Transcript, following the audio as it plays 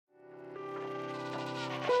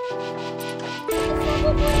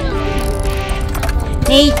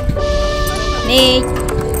Nate! Nate!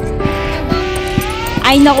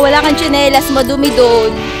 Ay naku, wala kang tsinelas, madumi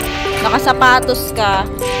doon. Nakasapatos ka.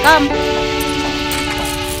 Come!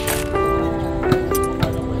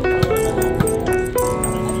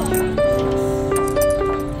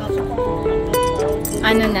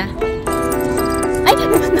 Ano na? Ay!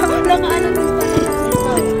 Wala ka ano doon pala.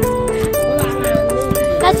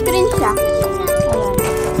 Touchscreen siya.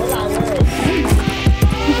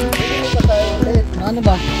 Ano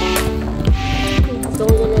ba?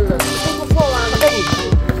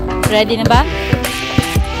 Ready na ba?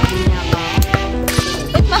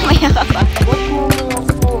 Ba't mamaya ka pa?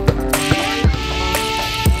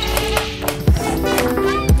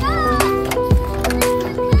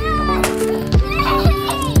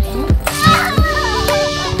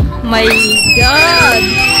 My God!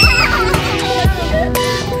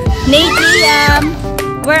 Nate Liam!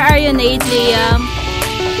 Where are you, Nate Liam?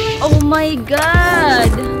 Oh my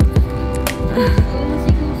God!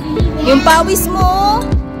 Yung pawis mo!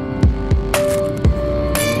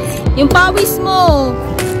 Yung pawis mo!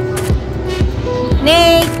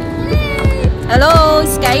 Nate! Hello,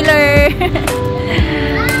 Skyler!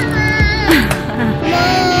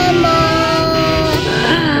 Mama!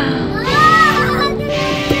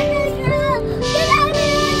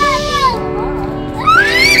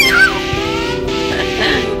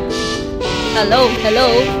 Hello, hello!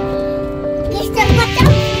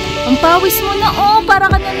 Ang pawis mo na, oh! Para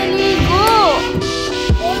ka na naligo!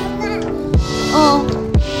 Oh!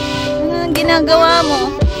 Ano ang ginagawa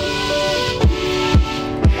mo?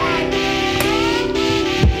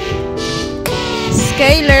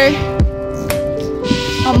 Skyler!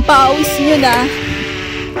 Ang pawis nyo na!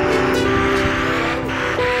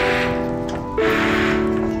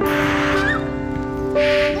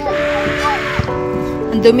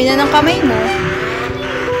 Ang dumi na ng kamay mo.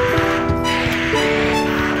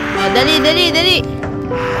 Oh, dali, dali, dali!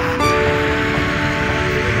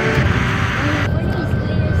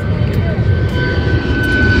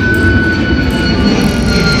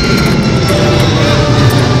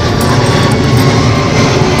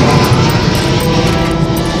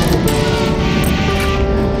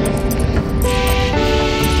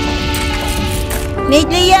 Nate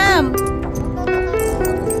Liam!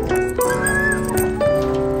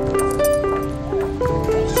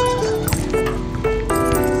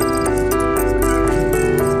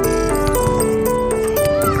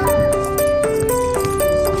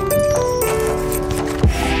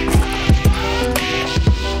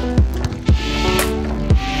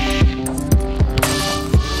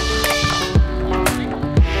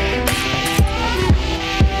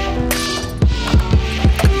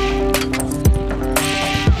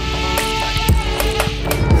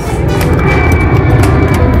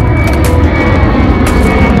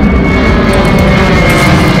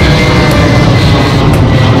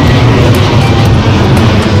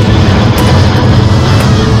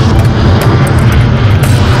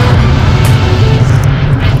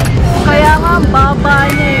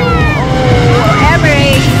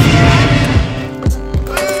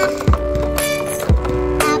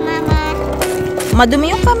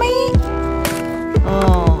 Madumi yung kamay.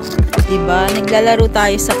 Oh, diba? Naglalaro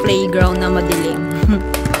tayo sa playground na madilim.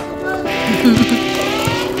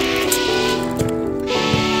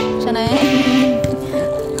 Siya na yan.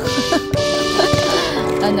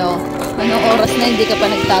 Anong oras na hindi ka pa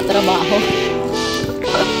nagtatrabaho?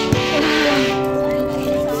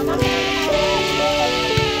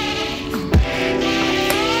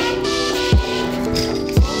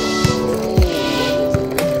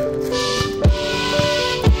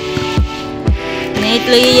 Nate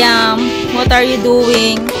Liam, what are you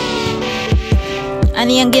doing? Ano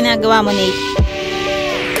yung ginagawa mo, Nate?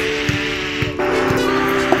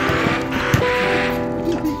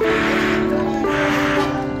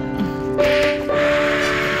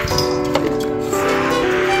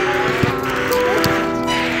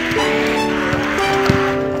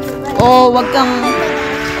 Oh, wag kang...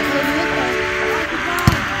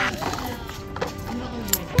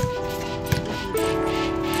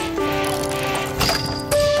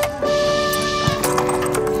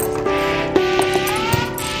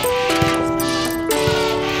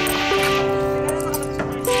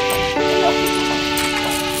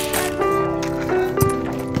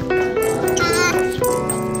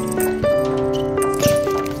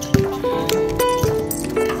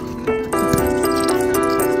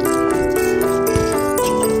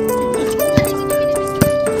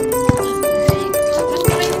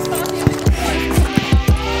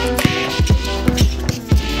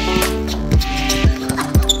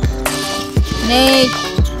 Nate,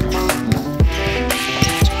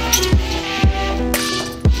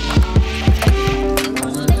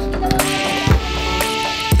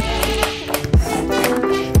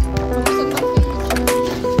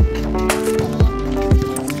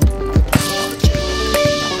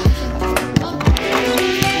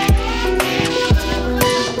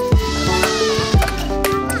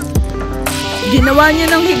 Ginawa niya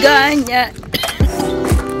ng higaan niya.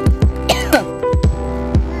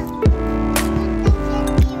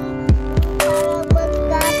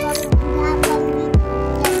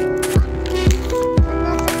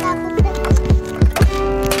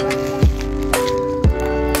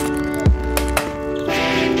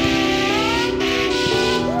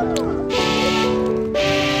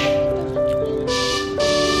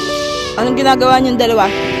 Anong ginagawa niyong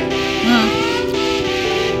dalawa?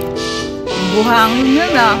 Buhangin na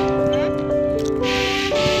na.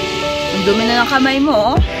 Ang dumi na ng kamay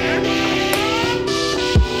mo, oh.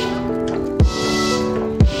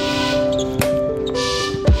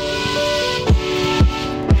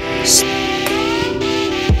 Shhh.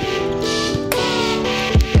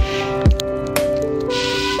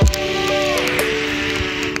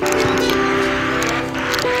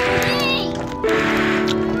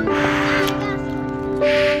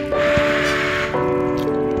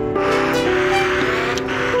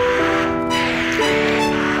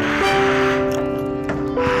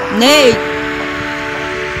 Nate!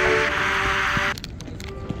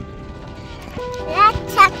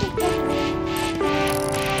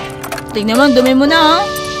 Tingnan mo, dumi mo na, oh.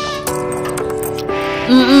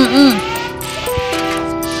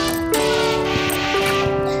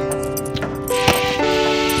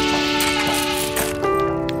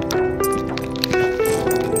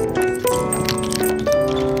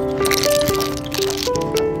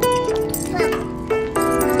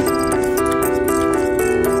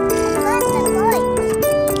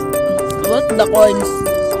 What the coins?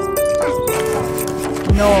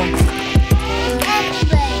 No.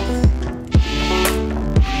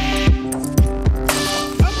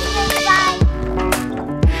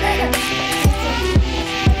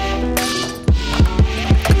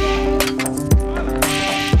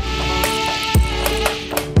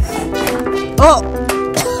 Oh!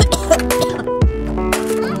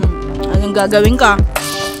 Anong gagawin ka?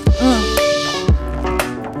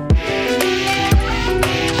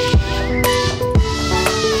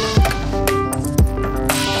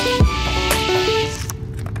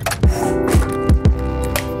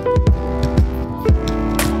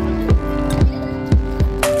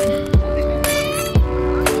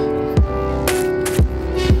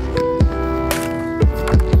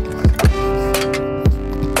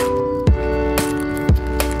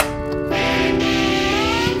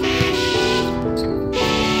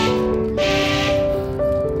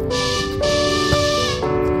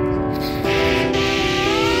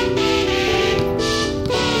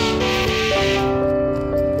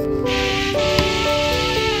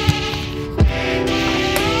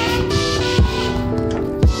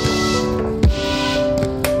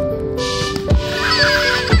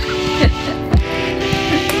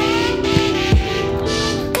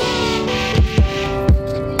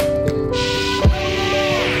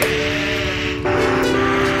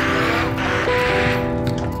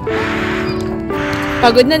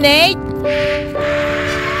 Pagod na, Nate?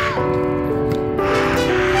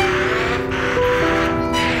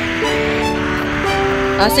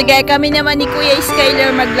 O, sige, kami naman ni Kuya Skyler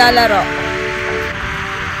maglalaro.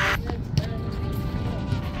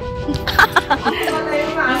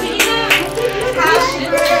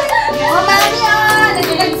 Oh, mami, oh!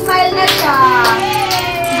 Nag-smile na siya.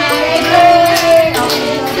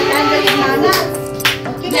 Okay, nana.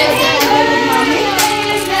 Okay,